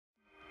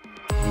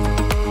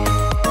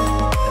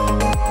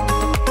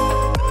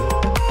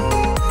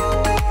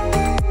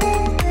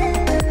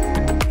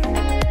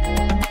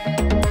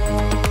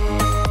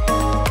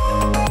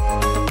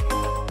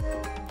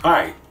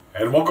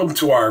Welcome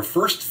to our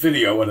first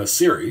video in a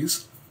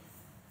series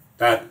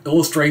that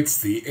illustrates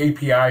the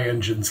API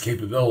engine's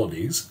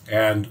capabilities,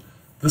 and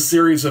this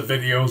series of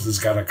videos is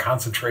going to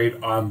concentrate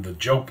on the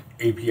Joke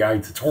API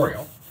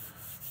tutorial.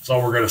 So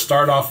we're going to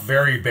start off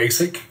very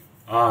basic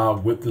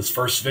with this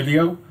first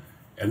video,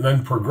 and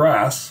then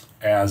progress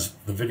as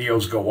the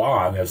videos go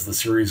on, as the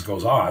series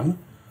goes on,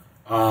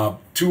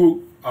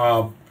 to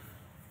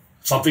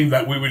something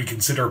that we would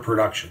consider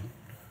production.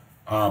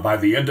 By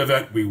the end of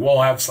it, we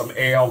will have some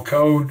AL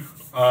code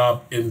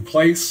in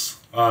place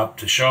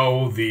to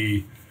show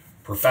the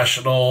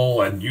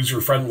professional and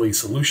user-friendly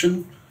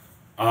solution.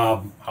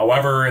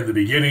 However, in the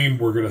beginning,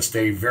 we're going to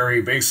stay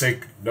very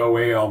basic, no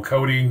AL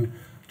coding,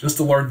 just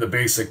to learn the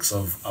basics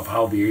of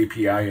how the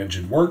API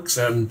engine works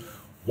and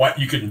what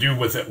you can do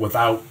with it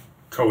without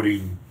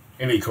coding,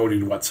 any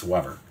coding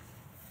whatsoever.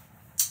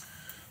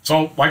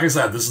 So, like I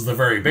said, this is the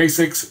very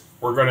basics.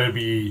 We're going to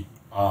be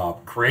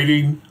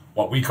creating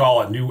what we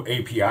call a new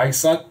API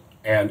set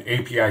and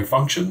API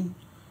function.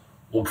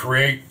 We'll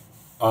create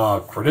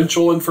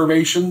credential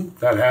information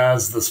that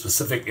has the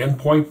specific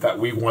endpoint that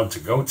we want to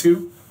go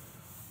to.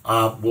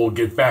 We'll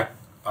get back,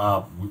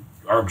 our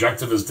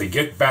objective is to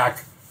get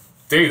back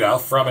data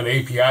from an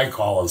API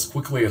call as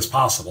quickly as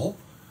possible.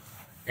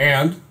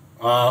 And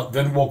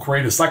then we'll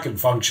create a second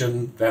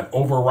function that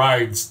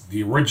overrides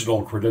the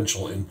original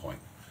credential endpoint,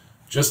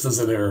 just as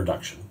an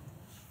introduction.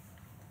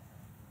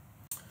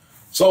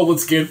 So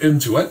let's get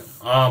into it.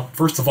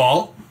 First of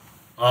all,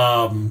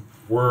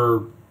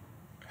 we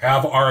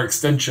have our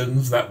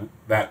extensions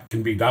that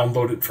can be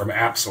downloaded from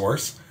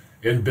AppSource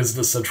in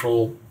Business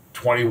Central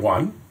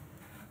 21.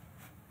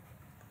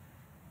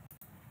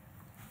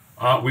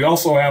 We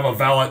also have a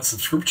valid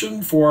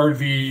subscription for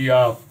the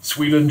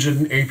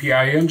SuiteEngine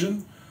API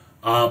engine.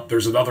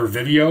 There's another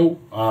video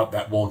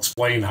that will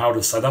explain how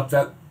to set up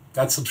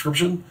that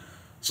subscription.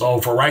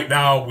 So for right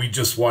now, we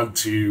just want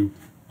to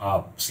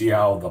see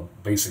how the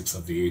basics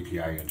of the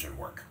API engine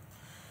work.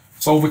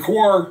 So the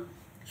core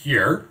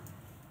here,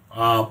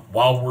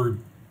 while we're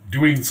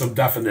doing some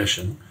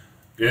definition,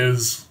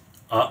 is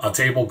a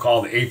table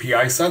called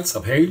API sets, a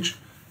page.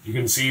 You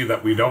can see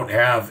that we don't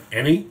have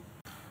any.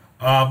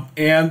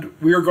 And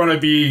we are going to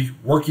be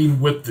working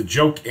with the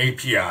Joke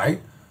API.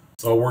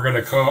 So we're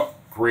going to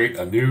create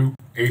a new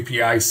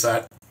API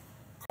set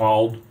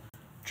called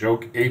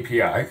Joke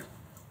API.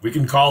 We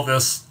can call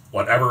this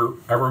whatever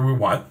we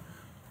want.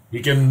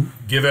 We can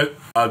give it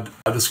a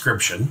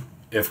description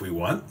if we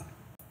want.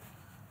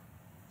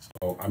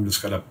 So I'm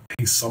just going to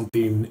paste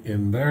something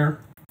in there.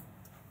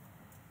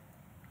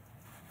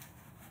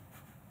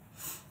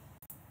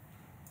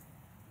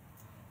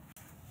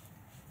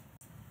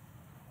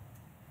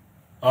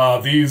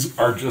 These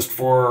are just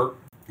for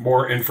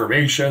more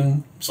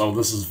information. So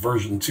this is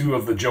version 2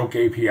 of the Joke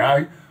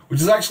API,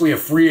 which is actually a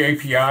free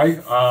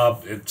API.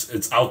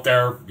 It's out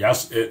there.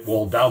 Yes, it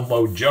will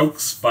download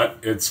jokes, but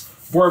it's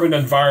more of an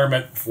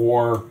environment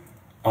for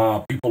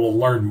people to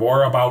learn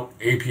more about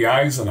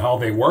APIs and how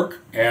they work,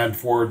 and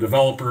for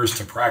developers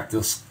to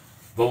practice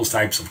those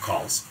types of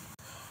calls.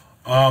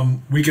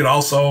 We can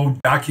also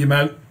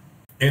document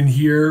in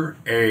here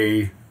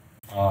a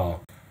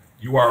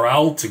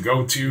URL to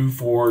go to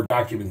for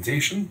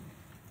documentation.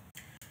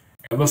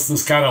 And let's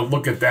just kind of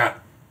look at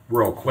that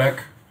real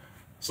quick.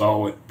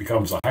 So it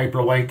becomes a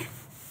hyperlink.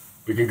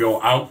 We can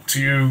go out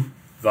to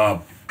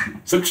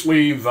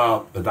essentially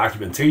the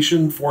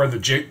documentation for the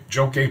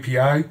Joke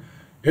API.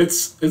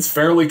 It's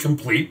fairly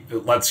complete.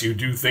 It lets you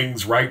do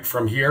things right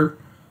from here,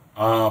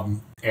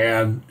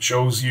 and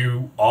shows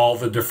you all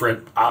the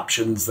different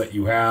options that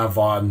you have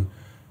on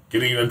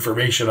getting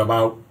information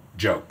about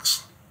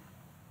jokes.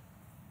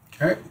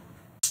 Okay.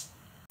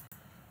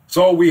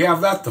 So we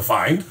have that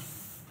defined.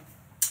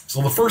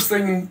 So the first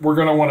thing we're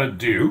going to want to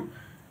do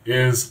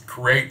is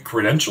create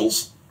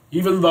credentials.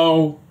 Even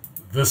though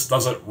this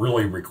doesn't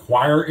really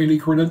require any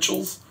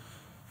credentials,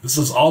 this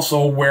is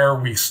also where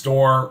we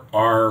store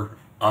our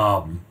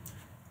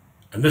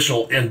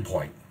initial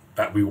endpoint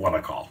that we want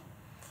to call.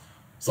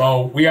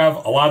 So we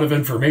have a lot of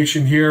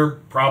information here.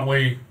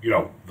 Probably,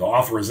 the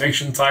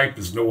authorization type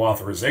is no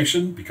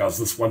authorization because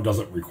this one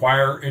doesn't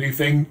require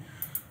anything.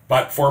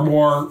 But for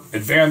more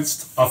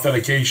advanced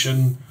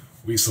authentication,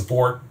 we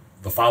support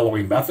the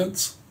following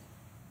methods.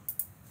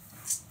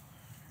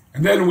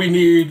 And then we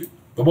need,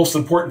 the most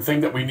important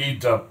thing that we need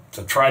to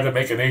try to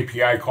make an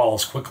API call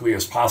as quickly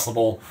as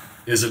possible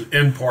is an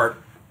endpoint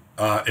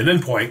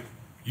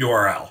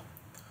URL.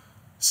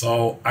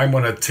 So I'm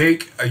going to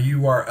take a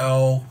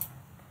URL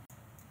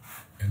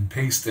and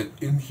paste it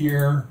in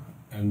here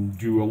and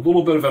do a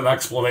little bit of an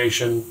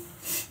explanation.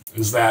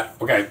 Is that,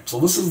 okay, so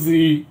this is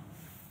the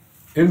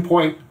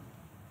endpoint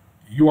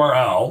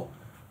URL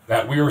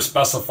that we are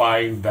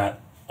specifying that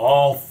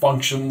all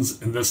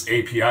functions in this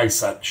API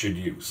set should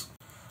use.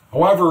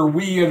 However,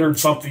 we entered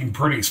something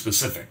pretty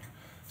specific.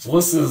 So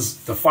this is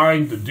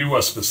defined to do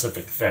a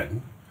specific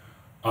thing.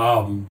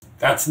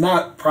 That's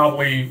not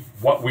probably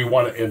what we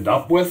want to end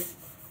up with.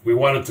 We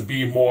want it to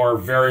be more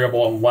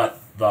variable and let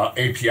the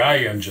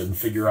API engine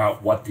figure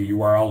out what the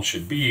URL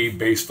should be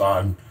based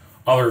on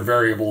other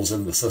variables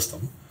in the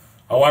system.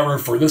 However,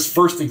 for this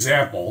first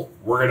example,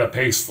 we're going to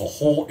paste the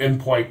whole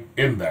endpoint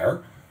in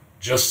there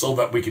just so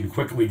that we can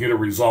quickly get a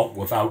result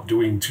without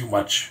doing too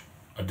much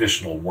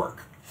additional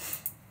work.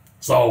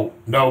 So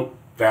note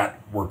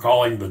that we're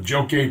calling the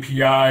joke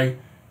API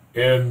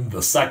in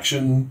the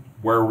section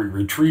where we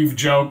retrieve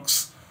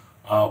jokes.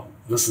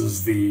 This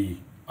is the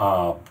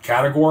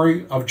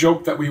category of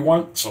joke that we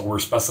want, so we're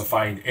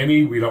specifying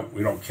any. We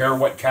don't care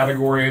what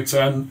category it's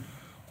in.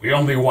 We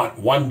only want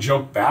one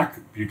joke back.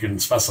 You can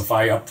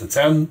specify up to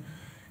 10.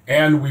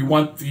 And we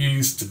want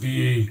these to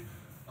be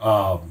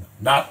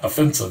not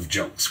offensive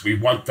jokes. We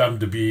want them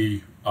to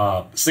be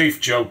safe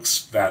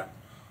jokes that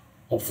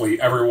hopefully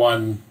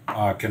everyone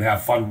can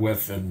have fun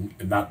with and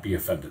not be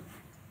offended.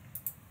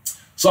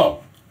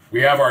 So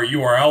we have our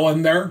URL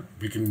in there.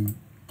 We can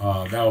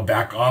now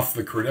back off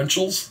the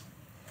credentials,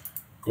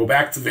 go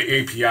back to the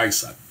API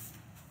set.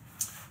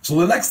 So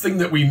the next thing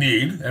that we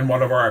need, and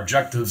one of our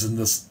objectives in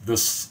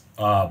this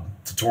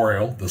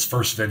tutorial, this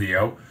first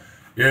video,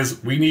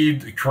 is we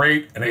need to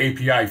create an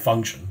API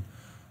function.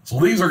 So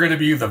these are going to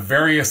be the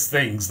various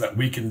things that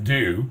we can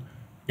do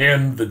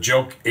in the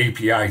joke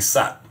API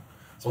set.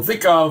 So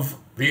think of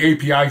the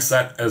API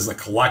set as a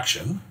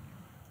collection,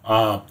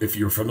 if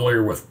you're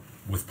familiar with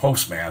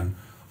Postman,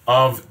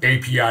 of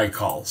API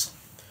calls.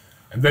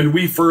 And then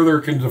we further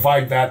can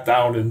divide that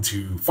down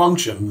into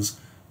functions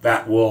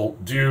that will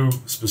do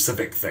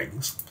specific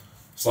things.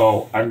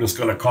 So I'm just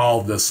going to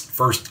call this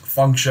first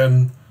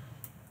function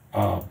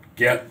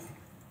get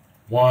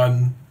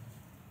one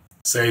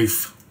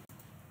safe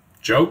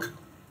joke.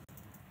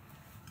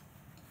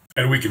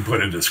 And we can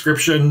put a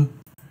description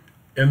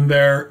in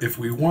there if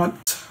we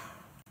want.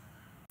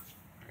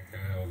 I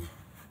have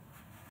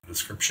a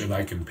description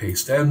I can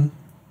paste in.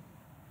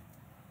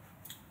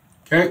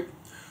 Okay.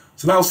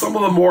 So now some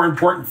of the more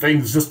important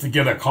things just to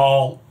get a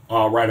call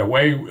right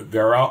away.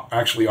 There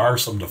actually are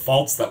some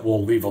defaults that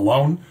we'll leave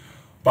alone.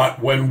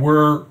 But when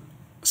we're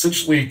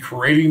essentially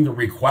creating the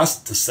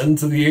request to send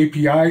to the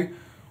API,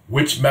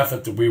 which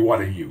method do we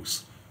want to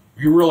use?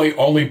 We really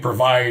only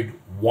provide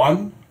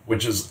one,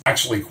 which is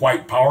actually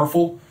quite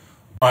powerful,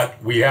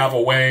 but we have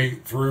a way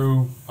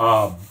through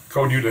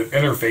code unit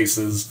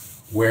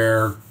interfaces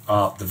where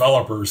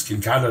developers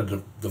can kind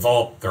of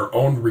develop their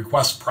own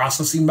request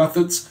processing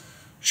methods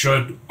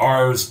should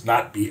ours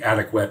not be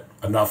adequate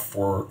enough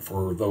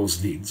for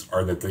those needs,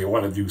 or that they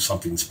want to do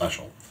something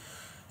special.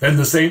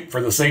 Then for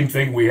the same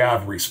thing, we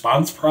have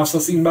response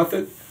processing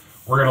method.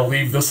 We're going to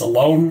leave this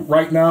alone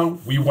right now.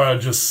 We want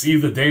to just see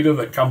the data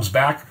that comes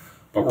back,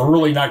 but we're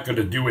really not going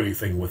to do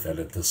anything with it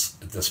at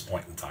this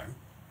point in time.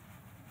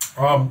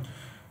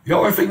 The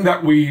other thing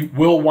that we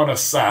will want to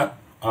set,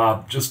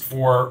 just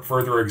for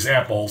further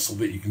example, so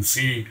that you can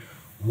see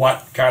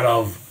what kind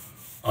of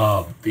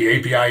the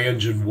API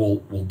engine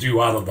will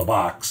do out of the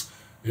box,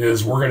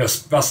 is we're going to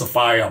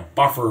specify a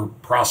buffer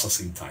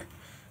processing type.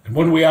 And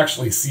when we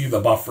actually see the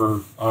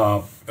buffer,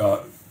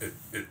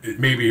 it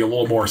may be a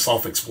little more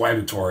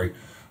self-explanatory,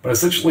 but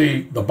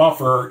essentially the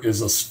buffer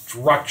is a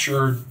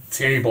structured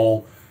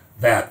table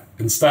that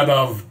instead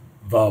of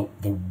the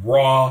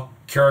raw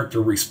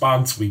character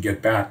response we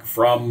get back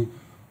from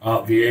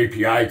the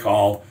API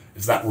call,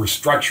 is that we're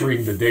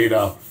structuring the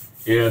data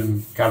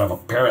in kind of a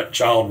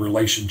parent-child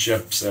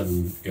relationships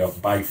and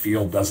by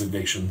field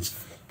designations,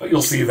 but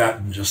you'll see that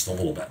in just a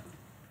little bit.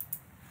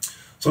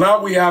 So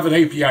now we have an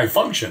API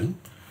function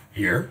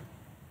here,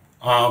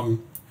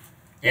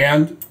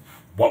 and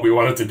what we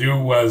wanted to do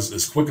was,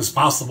 as quick as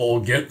possible,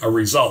 get a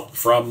result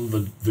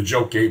from the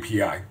joke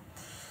API.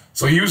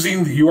 So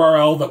using the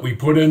URL that we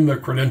put in the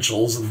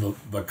credentials and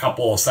the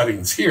couple of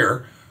settings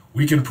here,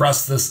 we can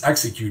press this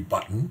execute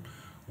button,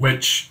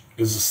 which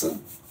is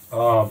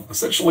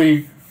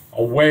essentially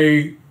a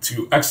way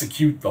to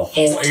execute the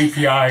whole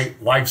API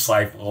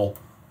lifecycle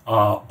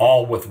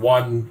all with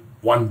one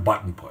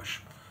button push.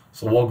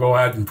 So we'll go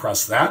ahead and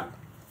press that.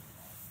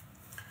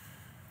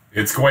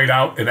 It's going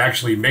out and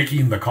actually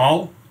making the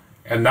call.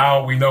 And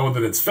now we know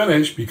that it's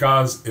finished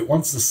because it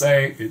wants to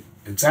say,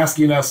 it's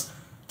asking us,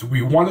 do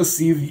we want to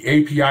see the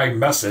API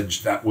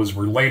message that was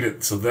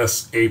related to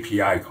this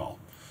API call?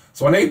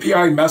 So an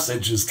API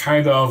message is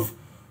kind of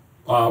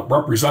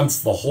represents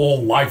the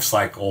whole life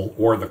cycle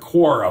or the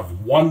core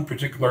of one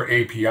particular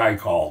API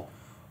call.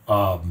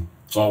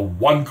 So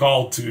one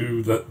call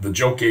to the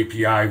joke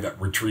API that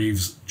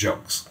retrieves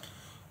jokes.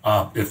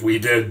 If we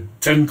did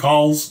 10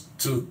 calls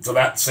to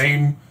that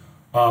same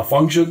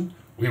function,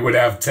 we would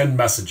have 10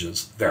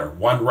 messages there,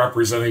 one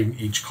representing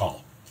each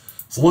call.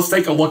 So let's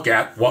take a look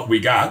at what we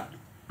got.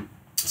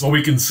 So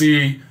we can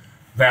see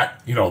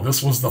that,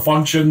 this was the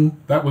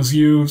function that was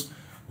used.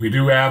 We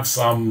do have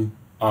some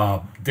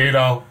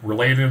data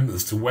related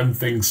as to when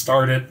things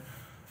started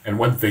and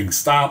when things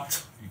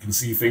stopped. You can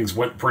see things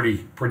went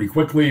pretty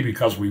quickly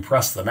because we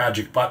pressed the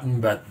magic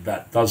button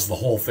that does the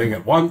whole thing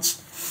at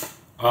once.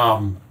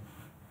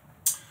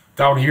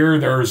 Down here,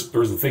 there's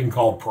a thing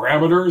called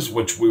parameters,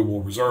 which we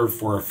will reserve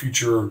for a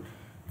future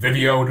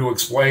video to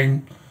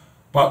explain.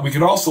 But we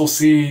can also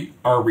see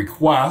our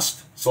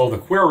request, so the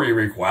query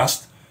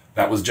request,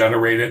 that was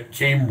generated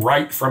came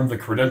right from the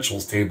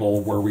credentials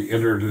table where we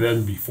entered it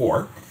in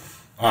before.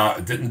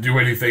 It didn't do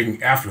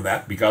anything after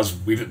that because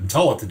we didn't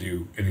tell it to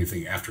do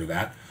anything after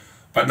that.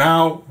 But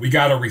now we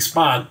got a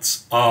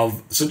response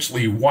of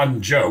essentially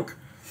one joke.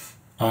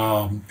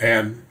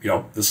 And,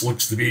 this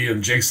looks to be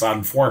in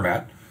JSON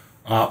format.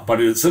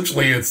 But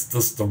essentially, it's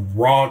just the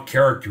raw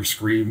character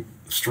stream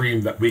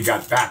that we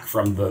got back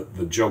from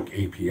the joke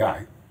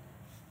API.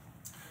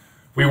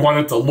 We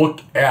wanted to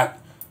look at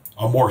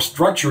a more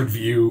structured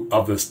view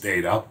of this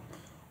data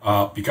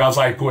because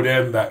I put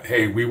in that,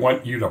 hey, we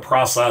want you to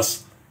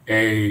process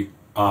a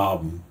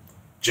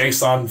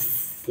JSON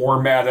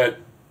formatted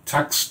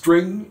text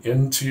string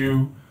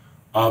into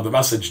the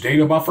message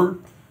data buffer.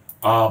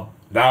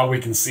 Now we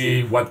can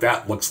see what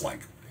that looks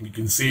like. You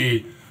can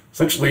see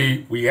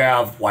essentially we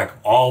have like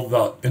all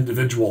the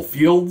individual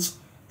fields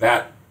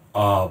that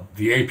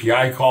the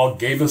API call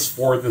gave us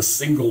for this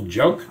single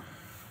joke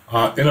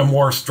in a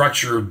more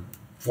structured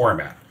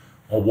format.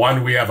 Well,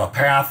 one, we have a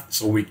path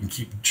so we can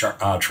keep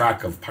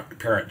track of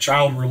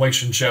parent-child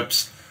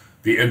relationships,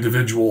 the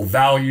individual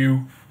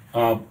value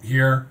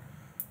here.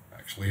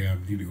 Actually, I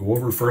need to go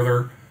over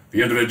further.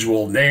 The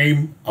individual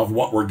name of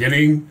what we're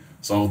getting.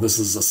 So this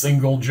is a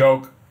single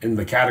joke in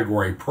the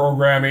category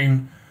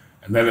programming.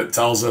 And then it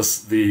tells us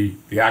the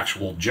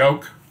actual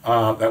joke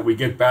that we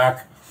get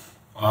back.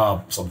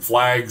 Some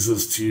flags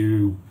as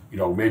to,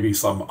 maybe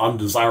some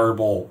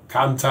undesirable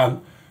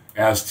content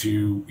as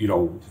to,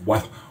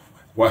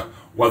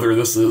 whether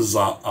this is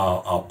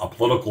a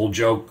political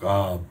joke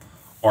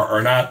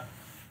or not,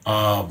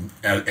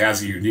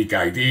 as a unique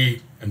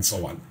ID, and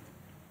so on.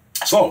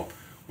 So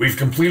we've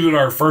completed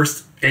our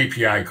first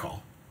API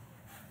call.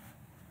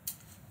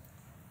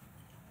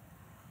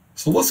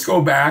 So let's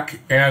go back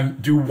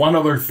and do one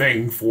other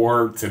thing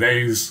for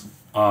today's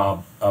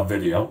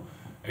video.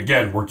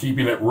 Again, we're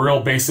keeping it real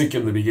basic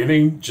in the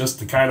beginning, just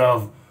to kind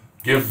of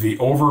give the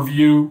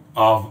overview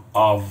of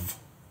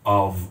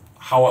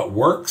how it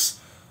works.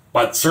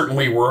 But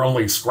certainly we're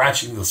only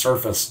scratching the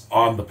surface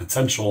on the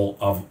potential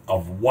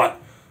of what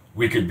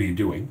we could be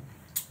doing.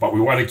 But we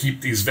want to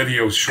keep these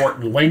videos short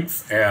in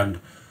length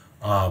and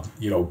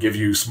give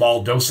you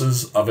small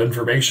doses of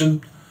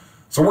information.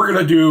 So we're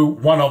going to do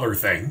one other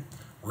thing.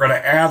 We're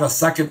going to add a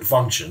second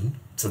function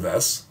to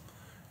this,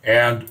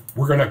 and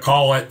we're going to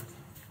call it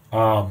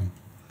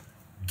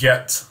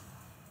get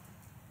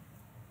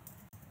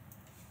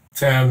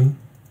 10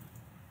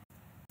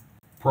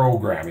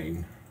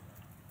 programming.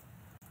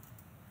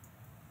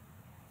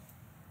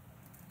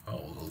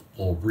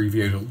 We'll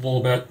abbreviate it a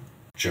little bit.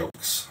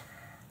 Jokes.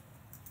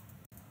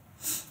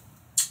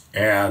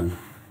 And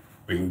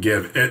we can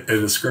give it a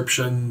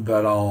description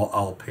that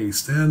I'll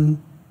paste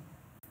in.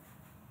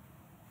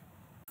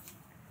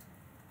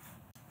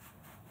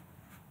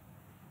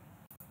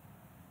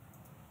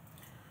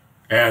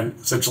 And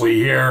essentially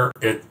here,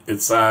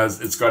 it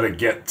says it's going to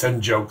get 10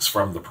 jokes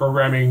from the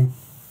programming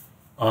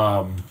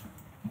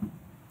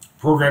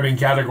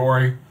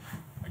category.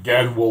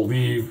 Again, we'll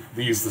leave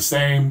these the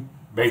same,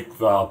 make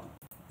the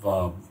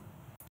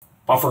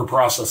buffer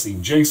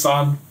processing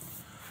JSON.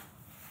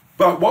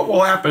 But what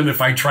will happen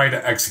if I try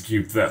to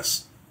execute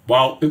this?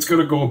 Well, it's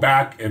going to go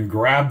back and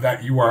grab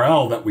that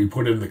URL that we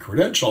put in the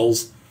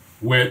credentials,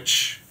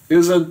 which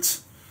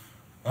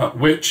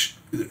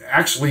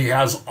actually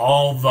has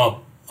all the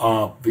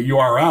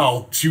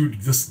URL to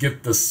just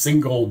get the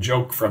single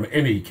joke from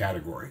any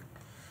category.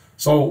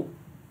 So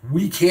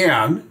we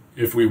can,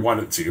 if we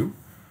wanted to,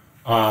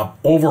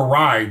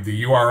 override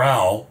the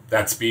URL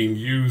that's being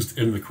used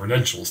in the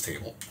credentials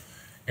table.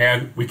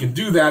 And we can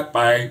do that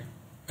by,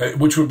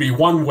 which would be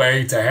one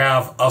way to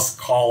have us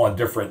call a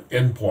different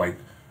endpoint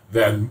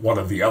than one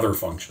of the other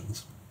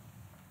functions.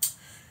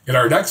 In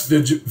our next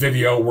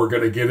video, we're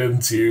going to get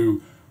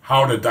into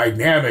how to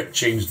dynamic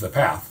change the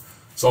path.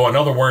 So in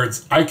other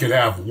words, I could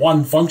have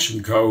one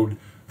function code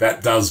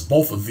that does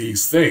both of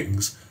these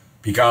things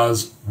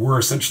because we're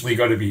essentially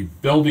going to be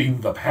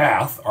building the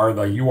path or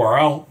the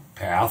URL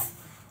path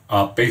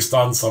based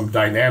on some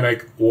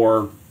dynamic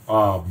or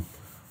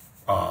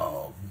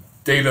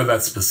data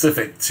that's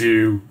specific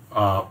to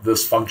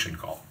this function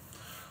call.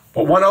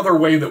 But one other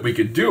way that we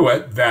could do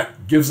it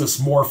that gives us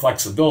more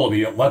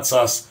flexibility, it lets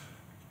us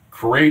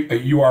create a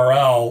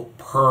URL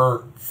per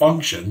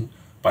function,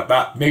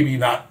 but maybe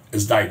not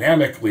as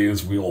dynamically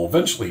as we'll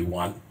eventually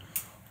want,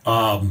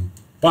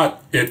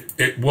 but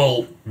it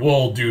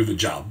will do the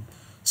job.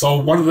 So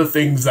one of the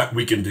things that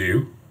we can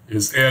do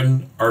is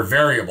in our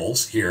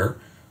variables here,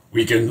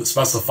 we can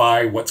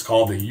specify what's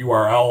called a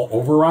URL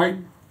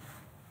override.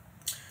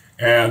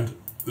 And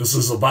this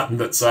is a button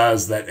that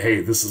says that,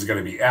 hey, this is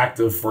going to be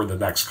active for the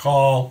next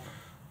call.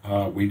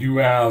 We do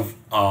have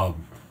a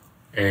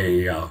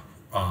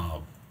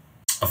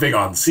thing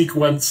on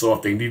sequence, so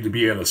if they need to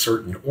be in a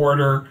certain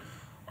order,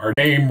 our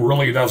name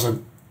really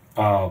doesn't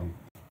come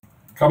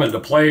into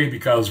play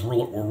because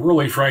what we're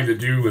really trying to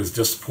do is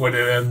just put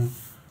in,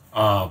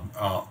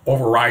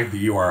 override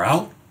the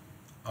URL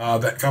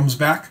that comes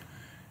back.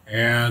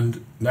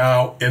 And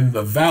now in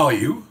the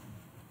value,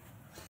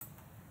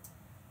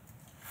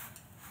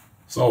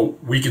 So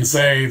we can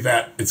say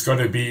that it's going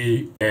to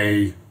be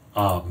a,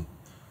 well,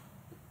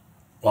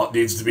 it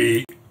needs to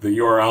be, the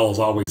URL is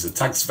always a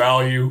text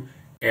value,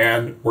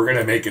 and we're going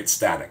to make it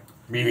static,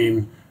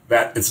 meaning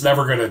that it's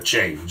never going to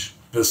change.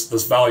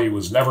 This value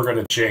is never going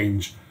to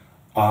change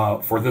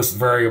for this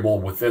variable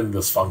within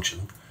this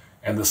function.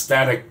 And the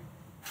static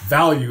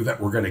value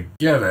that we're going to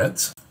give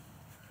it,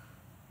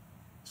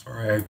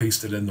 sorry, I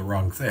pasted in the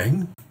wrong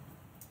thing.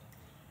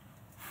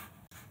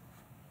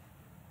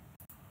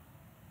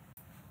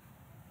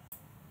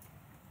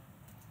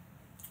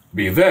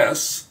 Be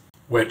this,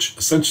 which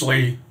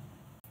essentially,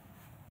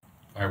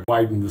 I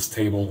widen this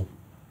table,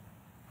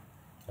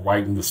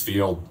 widen this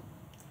field,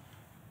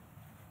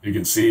 you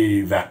can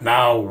see that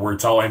now we're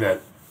telling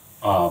it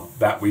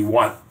that we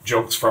want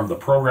jokes from the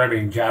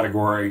programming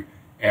category,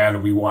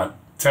 and we want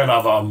 10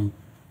 of them,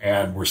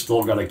 and we're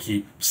still going to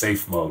keep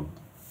safe mode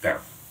there.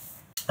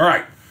 All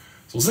right,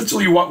 so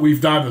essentially what we've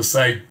done is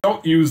say,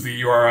 don't use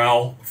the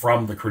URL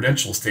from the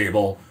credentials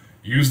table,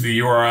 use the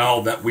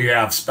URL that we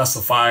have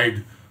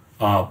specified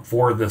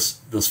for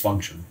this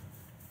function.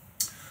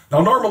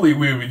 Now, normally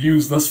we would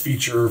use this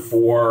feature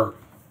for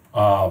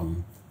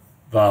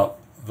the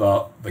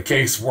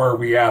case where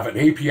we have an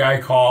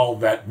API call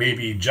that may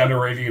be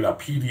generating a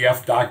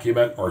PDF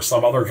document or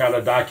some other kind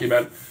of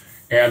document,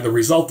 and the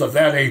result of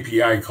that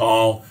API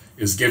call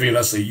is giving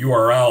us a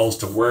URL as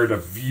to where to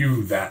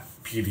view that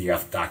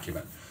PDF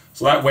document.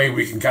 So that way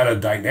we can kind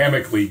of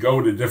dynamically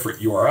go to different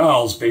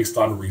URLs based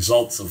on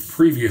results of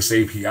previous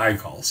API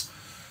calls.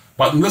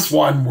 But in this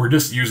one, we're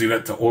just using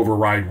it to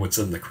override what's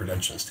in the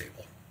credentials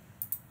table.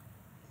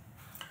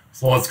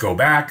 So let's go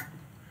back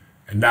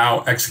and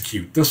now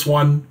execute this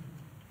one.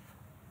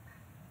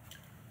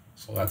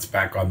 So that's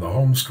back on the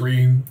home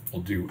screen.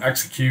 We'll do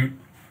execute.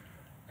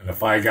 And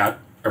if I got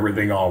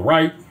everything all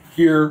right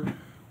here,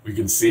 we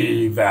can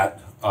see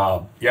that,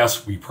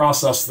 yes, we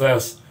processed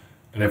this.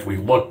 And if we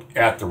look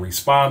at the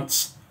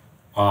response,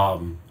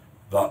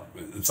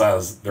 it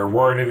says there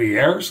weren't any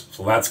errors,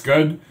 so that's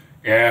good.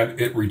 And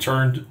it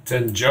returned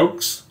 10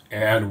 jokes,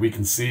 and we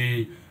can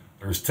see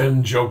there's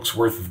 10 jokes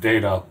worth of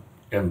data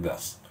in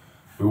this.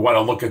 We want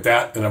to look at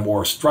that in a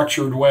more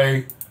structured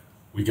way.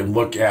 We can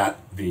look at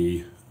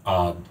the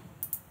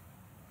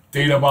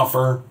data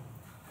buffer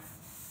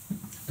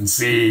and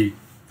see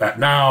that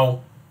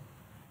now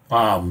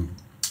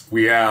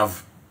we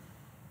have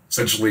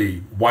essentially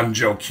one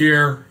joke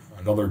here,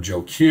 another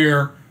joke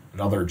here,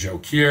 another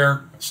joke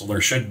here. So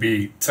there should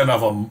be 10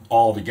 of them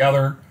all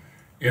together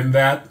in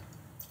that.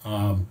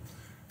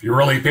 If you're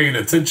really paying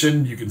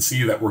attention, you can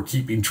see that we're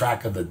keeping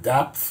track of the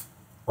depth,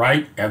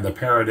 right, and the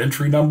parent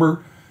entry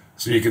number.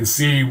 So you can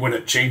see when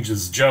it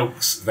changes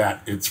jokes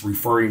that it's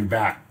referring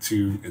back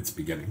to its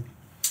beginning.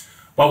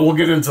 But we'll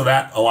get into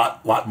that a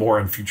lot more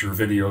in future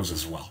videos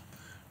as well.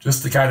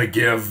 Just to kind of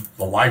give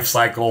the life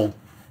cycle,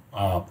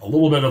 a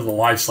little bit of the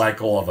life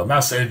cycle of a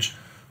message,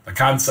 the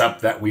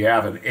concept that we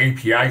have an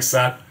API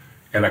set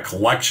and a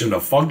collection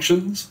of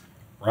functions,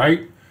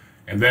 right?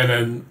 And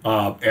then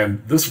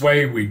and this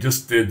way we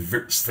just did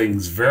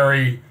things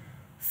very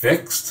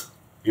fixed.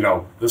 You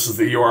know, this is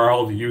the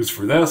URL to use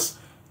for this.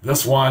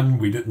 This one,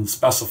 we didn't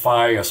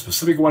specify a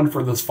specific one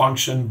for this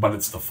function, but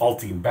it's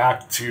defaulting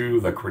back to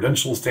the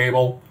credentials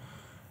table.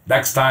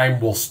 Next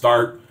time we'll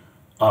start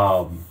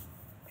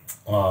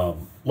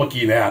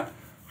looking at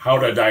how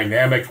to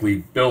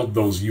dynamically build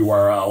those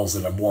URLs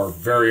in a more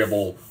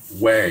variable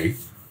way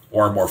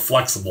or a more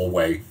flexible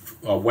way,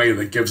 a way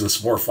that gives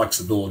us more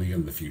flexibility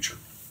in the future.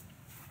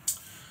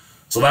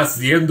 So that's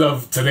the end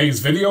of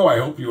today's video. I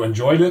hope you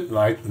enjoyed it,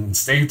 and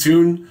stay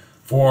tuned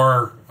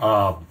for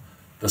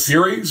the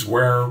series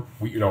where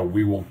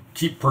we will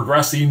keep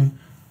progressing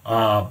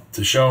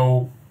to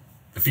show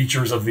the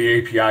features of the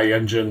API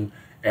engine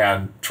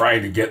and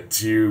trying to get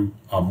to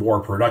a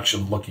more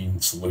production-looking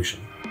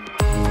solution.